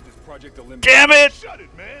anything about this project? Damn it!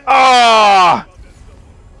 Ah!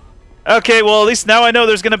 Okay, well, at least now I know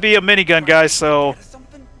there's gonna be a minigun, guys, so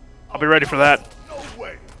I'll be ready for that.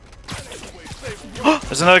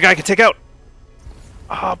 There's another guy I can take out.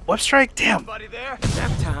 Web strike? Damn. Nap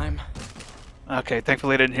time. Okay,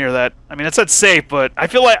 thankfully I didn't hear that. I mean, it said safe, but I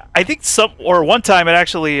feel like, I think one time it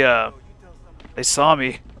actually, they saw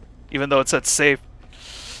me, even though it said safe.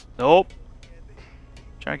 Nope.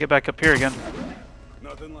 Trying to get back up here again.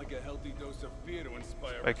 Nothing like a healthy dose of fear to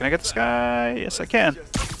inspire. Wait, can I get this guy? Yes, I can.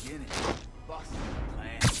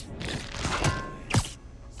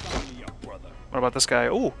 What about this guy?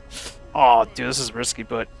 Ooh. Oh, dude, this is risky,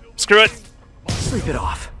 but screw it. Sleep it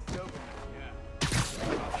off.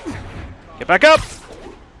 Get back up.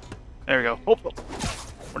 There we go. Oh,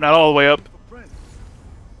 we're not all the way up. Oh,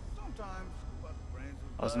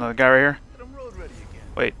 there's another guy right here.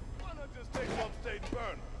 Wait.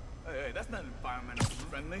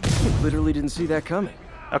 Literally didn't see that coming.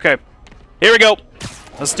 Okay. Here we go.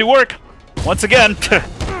 Let's do work. Once again.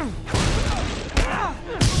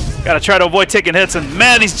 Gotta try to avoid taking hits, and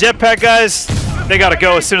man, these jetpack guys, they gotta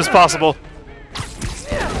go as soon as possible.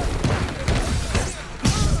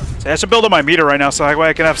 See, I should build up my meter right now so that way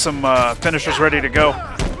I can have some finishers ready to go.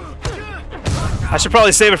 I should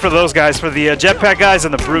probably save it for those guys, for the jetpack guys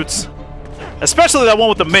and the brutes. Especially that one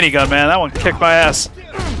with the minigun, man. That one kicked my ass.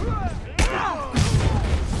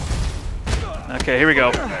 Okay, here we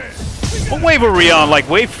go. What wave were we on? Like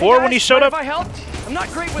wave 4 when he showed up? If I helped, I'm not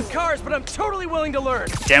great with cars, but I'm totally willing to learn.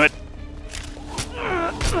 Damn it.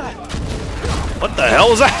 What the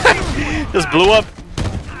hell is that? Just blew up.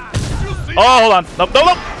 Oh, hold on. Nope, nope,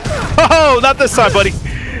 nope. Oh, not this time, buddy.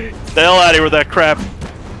 The hell out of here with that crap.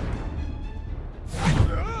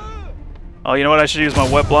 Oh, you know what? I should use my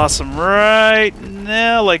wet blossom right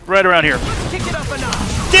now, like right around here. Kick it up a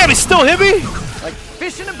notch. Damn, he still hit me? Like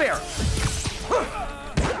fish in a barrel.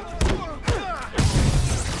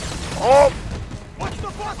 Oh. What's the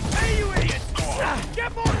boss pay you, idiot?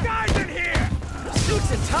 Get more guys in here!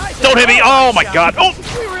 Suits and ties. Don't hit me. Oh my god. Oh.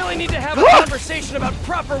 We really need to have a conversation about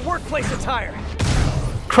proper workplace attire.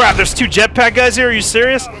 Crap, there's 2 jetpack guys here. Are you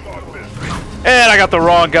serious? And I got the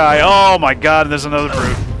wrong guy. Oh my god, and there's another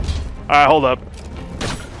brute. Alright, hold up.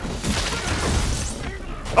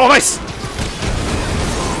 Oh, nice!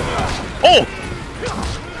 Oh!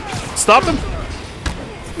 Stop him?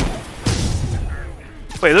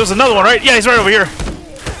 Wait, there's another one, right? Yeah, he's right over here.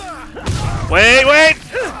 Wait, wait!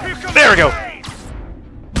 There we go.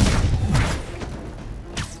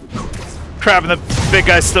 Crap, and the big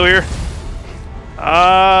guy's still here.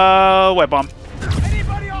 Wet bomb.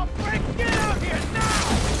 Anybody off break? Get out here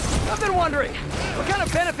now! I've been wondering, what kind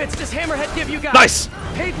of benefits does Hammerhead give you guys? Nice!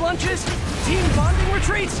 Paid lunches? Team bonding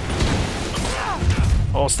retreats?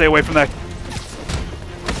 Oh, stay away from that.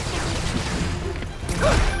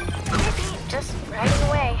 Just riding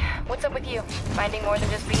away. What's up with you? Finding more than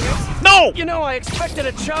just beaters? No! You know, I expected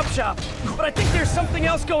a chop shop, but I think there's something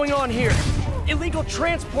else going on here. Illegal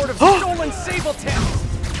transport of stolen Sable Tales.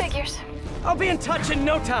 Figures. I'll be in touch in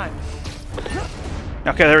no time.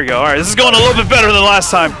 Okay, there we go. Alright, this is going a little bit better than last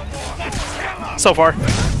time. So far.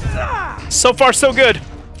 So far, so good.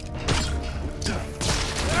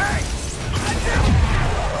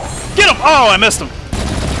 Get him! Oh, I missed him.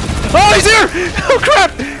 Oh, he's here! Oh,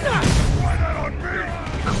 crap!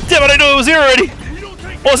 Damn it, I knew it was here already.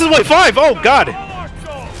 Oh, this is wave 5. Oh, God.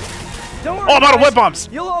 Don't worry, Oh, I'm out of guys. web bombs.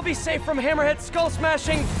 You'll all be safe from Hammerhead's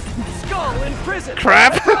skull-smashing skull in prison.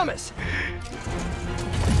 Crap. I promise.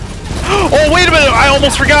 Oh, wait a minute. I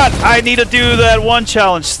almost forgot. I need to do that one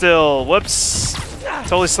challenge still. Whoops.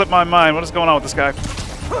 Totally slipped my mind. What is going on with this guy?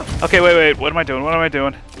 Okay, wait. What am I doing? What am I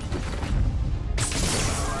doing?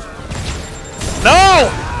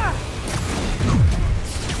 No!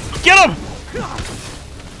 Get him!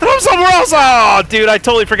 Throw him somewhere else! Oh, dude, I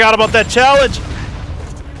totally forgot about that challenge.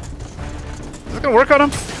 Is it gonna work on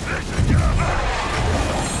him?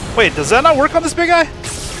 Wait, does that not work on this big guy?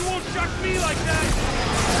 You won't shock me like that!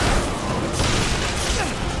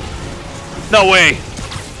 No way.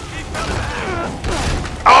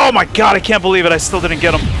 Oh my god, I can't believe it. I still didn't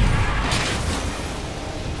get him.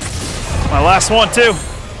 My last one, too.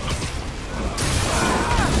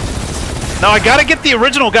 No, I gotta get the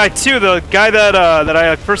original guy, too. The guy that that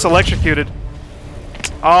I first electrocuted.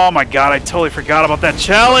 Oh my god, I totally forgot about that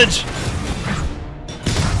challenge.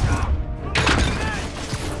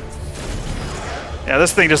 Yeah,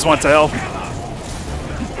 this thing just went to hell.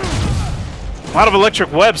 A lot of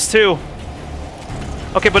electric webs, too.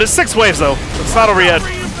 Okay, but it's 6 waves, though. It's not over yet.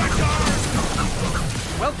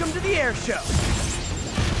 Welcome to the air show.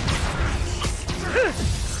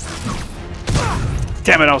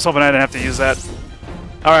 Damn it, I was hoping I didn't have to use that.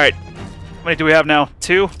 Alright. How many do we have now?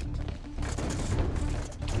 2?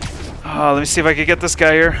 Let me see if I can get this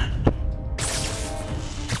guy here.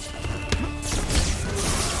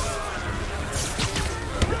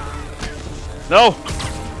 No!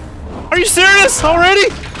 Are you serious?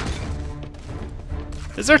 Already?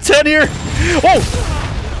 Is there 10 here? Whoa!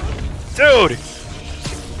 Dude!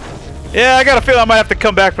 Yeah, I got a feeling I might have to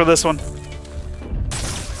come back for this one.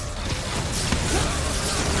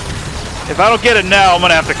 If I don't get it now, I'm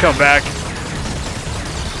gonna have to come back.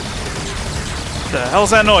 What the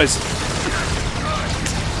hell's that noise?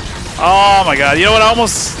 Oh my god! You know what?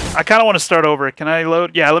 I kind of want to start over. Can I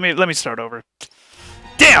load? Yeah, let me start over.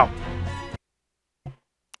 Damn!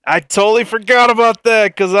 I totally forgot about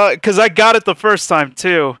that because I got it the first time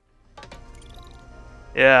too.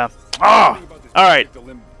 Yeah. Ah! All right.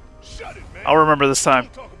 I'll remember this time.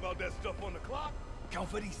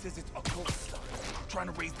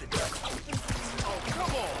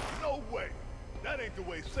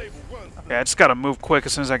 Okay, I just gotta move quick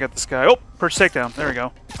as soon as I get this guy. Oh, perch takedown. There we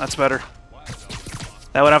go. That's better.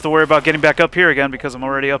 I wouldn't have to worry about getting back up here again because I'm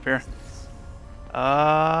already up here.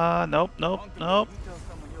 Nope, nope, nope.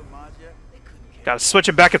 Gotta switch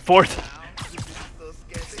it back and forth.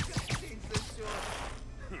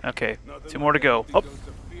 Okay, 2 more to go. Oh.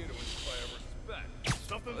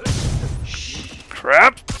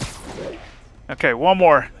 Crap. Okay, 1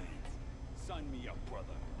 more.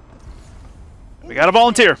 We got a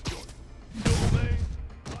volunteer.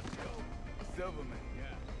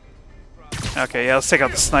 Okay, yeah, let's take out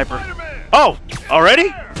the sniper. Oh,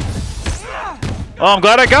 already? Oh, I'm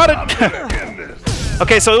glad I got it.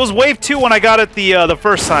 Okay, so it was wave 2 when I got it the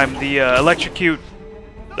first time. The electrocute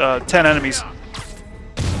 10 enemies.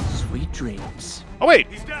 Sweet dreams. Oh wait.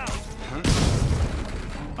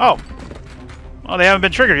 Oh. Oh, they haven't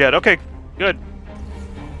been triggered yet. Okay, good.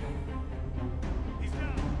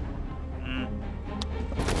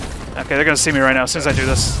 Okay, they're gonna see me right now as soon as I do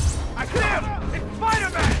this.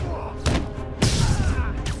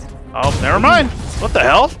 Oh, never mind. What the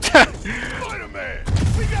hell?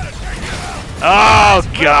 Oh,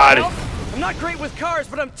 God. I'm not great with cars,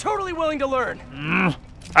 but I'm totally willing to learn.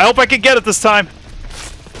 I hope I can get it this time.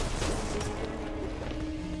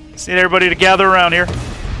 Just need everybody to gather around here.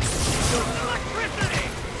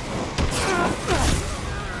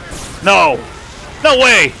 No. No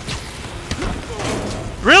way.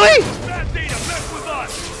 Really?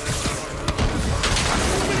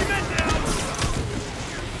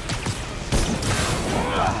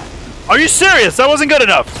 Are you serious? That wasn't good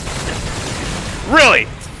enough. Really?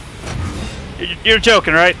 You're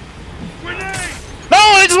joking, right? No,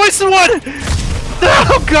 I just wasted one.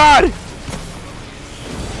 Oh God.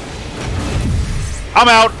 I'm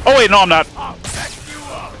out. Oh wait, no, I'm not.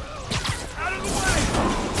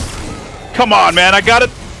 Come on, man. I got it.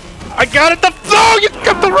 I got it. Oh, you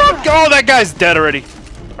got the wrong. Oh, that guy's dead already.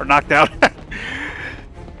 Or knocked out.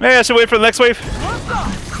 Maybe I should wait for the next wave.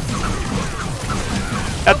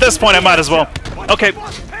 At this point, I might as well. Okay.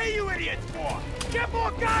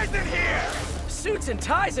 Suits and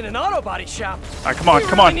ties in an auto body shop. All right, come on,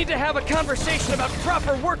 come on. We need to have a conversation about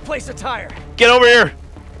proper workplace attire. Get over here.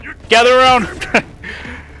 Gather around.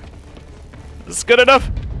 Is this good enough?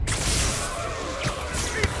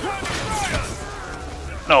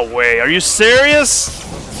 No way. Are you serious?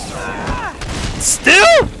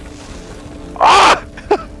 Still? Ah!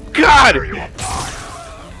 God!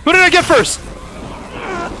 Who did I get first?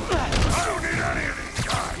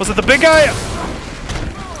 Was it the big guy?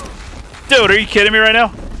 Dude, are you kidding me right now?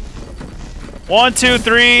 1, 2,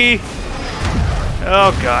 3.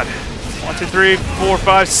 Oh God. 1, 2, 3, 4,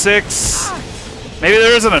 5, 6. Maybe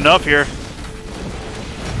there isn't enough here.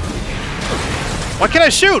 Why can't I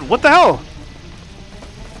shoot? What the hell?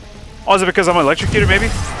 Oh, is it because I'm electrocuted, maybe?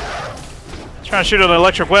 I'm trying to shoot an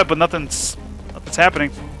electric web, but nothing's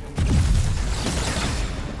happening.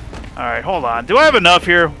 Alright, hold on. Do I have enough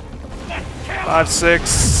here? 5, 6,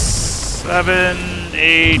 7,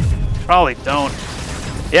 8. Probably don't.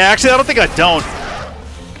 Yeah, actually, I don't think I don't.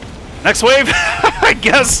 Next wave? I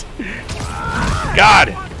guess. God.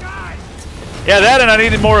 Yeah, that and I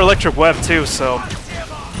needed more electric web, too, so...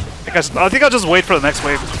 I think I'll just wait for the next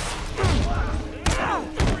wave.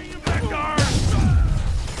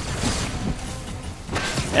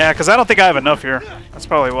 Yeah, because I don't think I have enough here. That's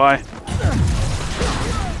probably why.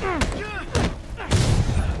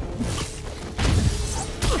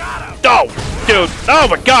 Oh, dude. Oh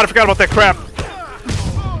my God, I forgot about that crap.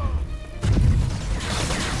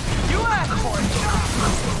 You asked for it.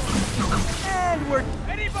 And we're...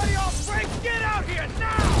 Anybody off break, get out here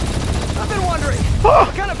now! I've been wondering,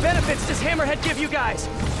 What kind of benefits does Hammerhead give you guys?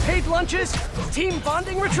 Paid lunches? Team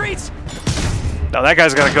bonding retreats? No, that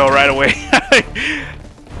guy's gotta go right away.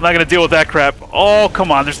 I'm not gonna deal with that crap. Oh,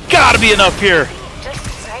 come on. There's gotta be enough here.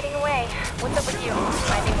 Just riding away. What's up with you?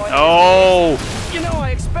 Finding more Oh. You know,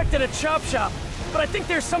 I expected a chop shop, but I think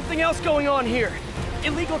there's something else going on here.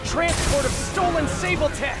 Illegal transport of stolen Sable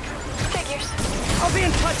tech. Figures. I'll be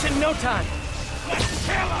in touch in no time.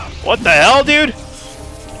 What the hell, dude?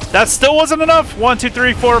 That still wasn't enough? 1, 2,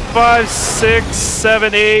 3, 4, 5, 6,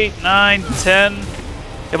 7, 8, 9, 10.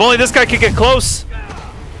 If only this guy could get close.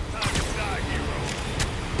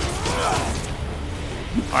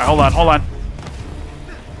 Alright, hold on, hold on.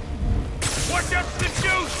 Watch out for the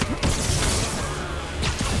juice!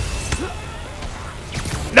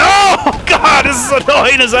 No! God, this is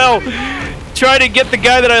annoying as hell. Try to get the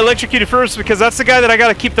guy that I electrocuted first because that's the guy that I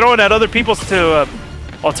gotta keep throwing at other people to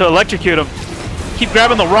electrocute him. Keep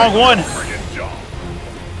grabbing the wrong one.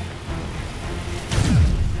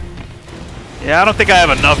 Yeah, I don't think I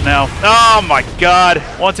have enough now. Oh my God.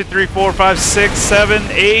 1, 2, 3, 4, 5, 6, 7,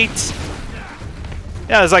 8.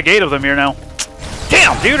 Yeah, there's like 8 of them here now.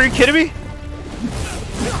 Damn, dude, are you kidding me?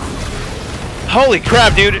 Holy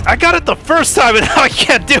crap, dude. I got it the first time and now I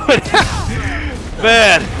can't do it.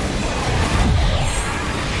 Man.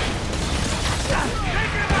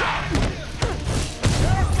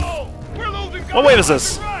 What wave is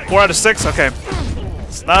this? 4 out of 6? Okay.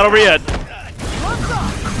 It's not over yet.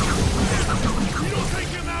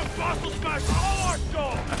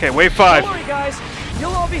 Okay, wave 5. Don't worry, guys.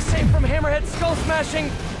 You'll all be safe from Hammerhead skull smashing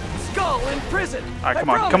skull in prison. Alright, come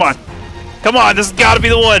on, come on. Come on, this has got to be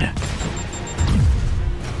the one.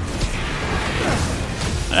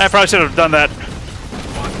 I probably should have done that.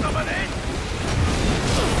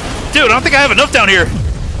 Dude, I don't think I have enough down here.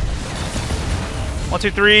 1, 2,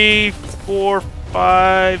 3, 4,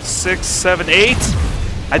 5, 6, 7, 8.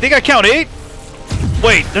 I think I count 8.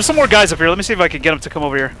 Wait, there's some more guys up here. Let me see if I can get them to come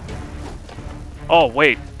over here. Oh,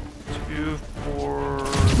 wait. 2, 4.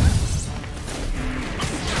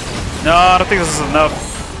 No, I don't think this is enough.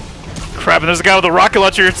 Crap, and there's a guy with a rocket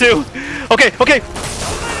launcher here too. Okay, okay.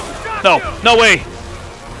 No, no way.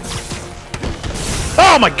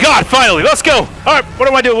 Oh my God, finally, let's go. All right, what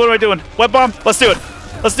am I doing? What am I doing? Web bomb? Let's do it.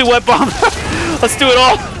 Let's do web bomb. Let's do it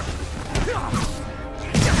all.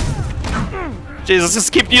 Jeez, let's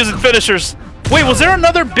just keep using finishers. Wait, was there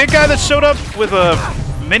another big guy that showed up with a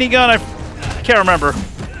minigun? I can't remember.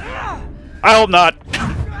 I hope not.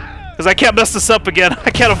 Because I can't mess this up again. I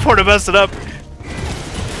can't afford to mess it up.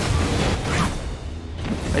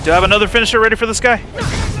 Hey, do I have another finisher ready for this guy?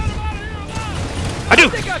 I do! I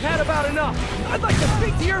think I've had about enough. I'd like to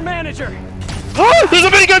speak to your manager. Oh, there's a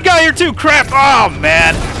minigun guy here too! Crap! Oh,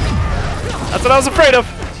 man. That's what I was afraid of.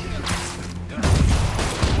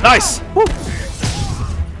 Nice! Woo.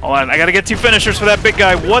 Hold on, I gotta get 2 finishers for that big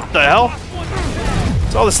guy. What the hell?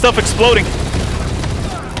 It's all this stuff exploding.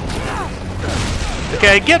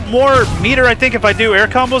 Okay, I get more meter, I think, if I do air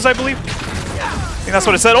combos, I believe. I think that's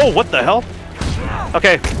what it said. Oh, what the hell?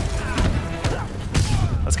 Okay.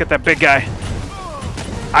 Let's get that big guy.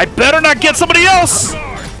 I better not get somebody else!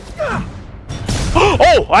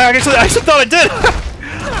 Oh, I actually thought I did.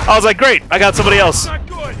 I was like, great, I got somebody else.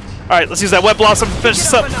 Alright, let's use that wet blossom to finish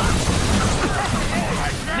this up.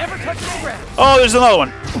 Oh, there's another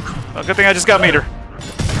one. Well, good thing I just got meter.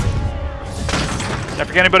 Did I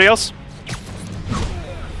forget anybody else?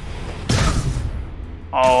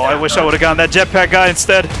 Oh, I wish I would have gotten that jetpack guy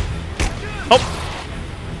instead. Oh!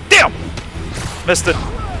 Damn! Missed it.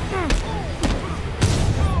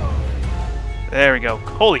 There we go.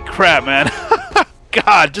 Holy crap, man.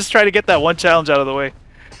 God, just try to get that one challenge out of the way.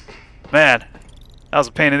 Man, that was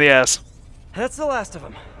a pain in the ass. That's the last of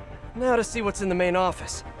them. Now to see what's in the main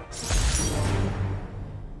office.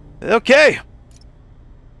 Okay.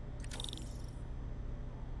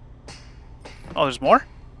 Oh, there's more?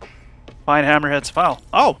 Find Hammerhead's file.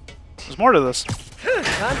 Oh, there's more to this.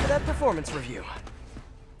 Time for that performance review.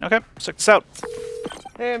 Okay, check this out.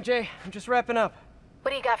 Hey, MJ, I'm just wrapping up.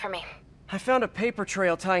 What do you got for me? I found a paper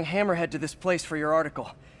trail tying Hammerhead to this place for your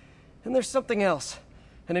article. And there's something else.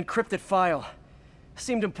 An encrypted file.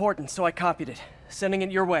 Seemed important, so I copied it. Sending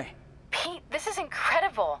it your way. Pete, this is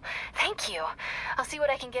incredible. Thank you. I'll see what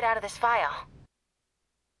I can get out of this file.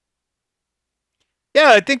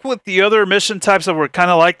 Yeah, I think with the other mission types that were kind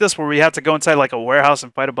of like this, where we had to go inside like a warehouse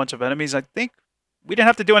and fight a bunch of enemies, I think we didn't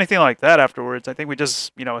have to do anything like that afterwards. I think we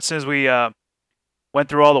just, you know, as soon as we went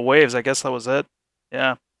through all the waves, I guess that was it.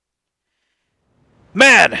 Yeah.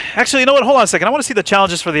 Man, actually, you know what? Hold on a second. I want to see the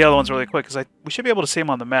challenges for the other ones really quick, because we should be able to see them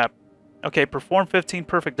on the map. Okay, perform 15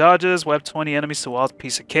 perfect dodges, web 20 enemies to a wild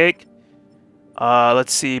piece of cake.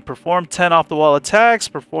 Let's see. Perform 10 off-the-wall attacks.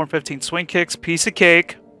 Perform 15 swing kicks. Piece of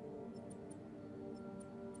cake.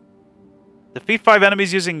 Defeat 5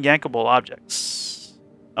 enemies using yankable objects.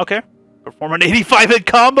 Okay. Perform an 85-hit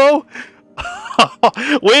combo?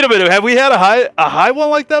 Wait a minute. Have we had a high one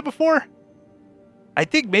like that before? I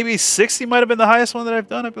think maybe 60 might have been the highest one that I've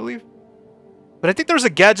done, I believe. But I think there's a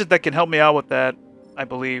gadget that can help me out with that, I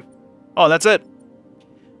believe. Oh, that's it.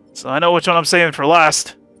 So I know which one I'm saving for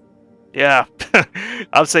last. Yeah,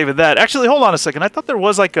 I'm saving that. Actually, hold on a second. I thought there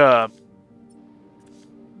was like a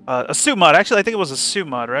suit mod. Actually, I think it was a suit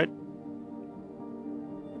mod, right?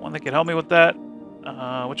 One that could help me with that.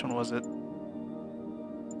 Which one was it?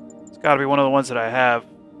 It's got to be one of the ones that I have,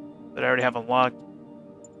 that I already have unlocked.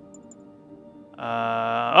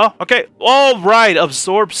 Oh, okay. All right.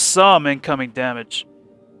 Absorb some incoming damage.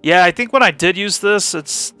 Yeah, I think when I did use this,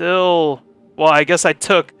 it's still... Well, I guess I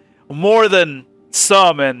took more than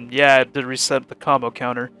some, and yeah, it did reset the combo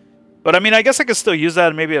counter. But I mean, I guess I could still use that,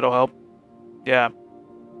 and maybe it'll help. Yeah.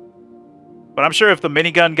 But I'm sure if the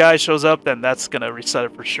minigun guy shows up, then that's going to reset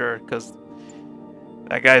it for sure, because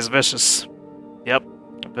that guy's vicious. Yep.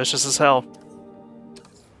 Vicious as hell.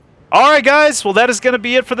 Alright guys, well that is going to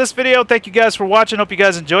be it for this video. Thank you guys for watching. Hope you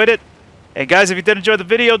guys enjoyed it. And guys, if you did enjoy the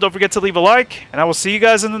video, don't forget to leave a like. And I will see you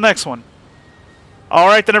guys in the next one.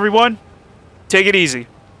 Alright then everyone, take it easy.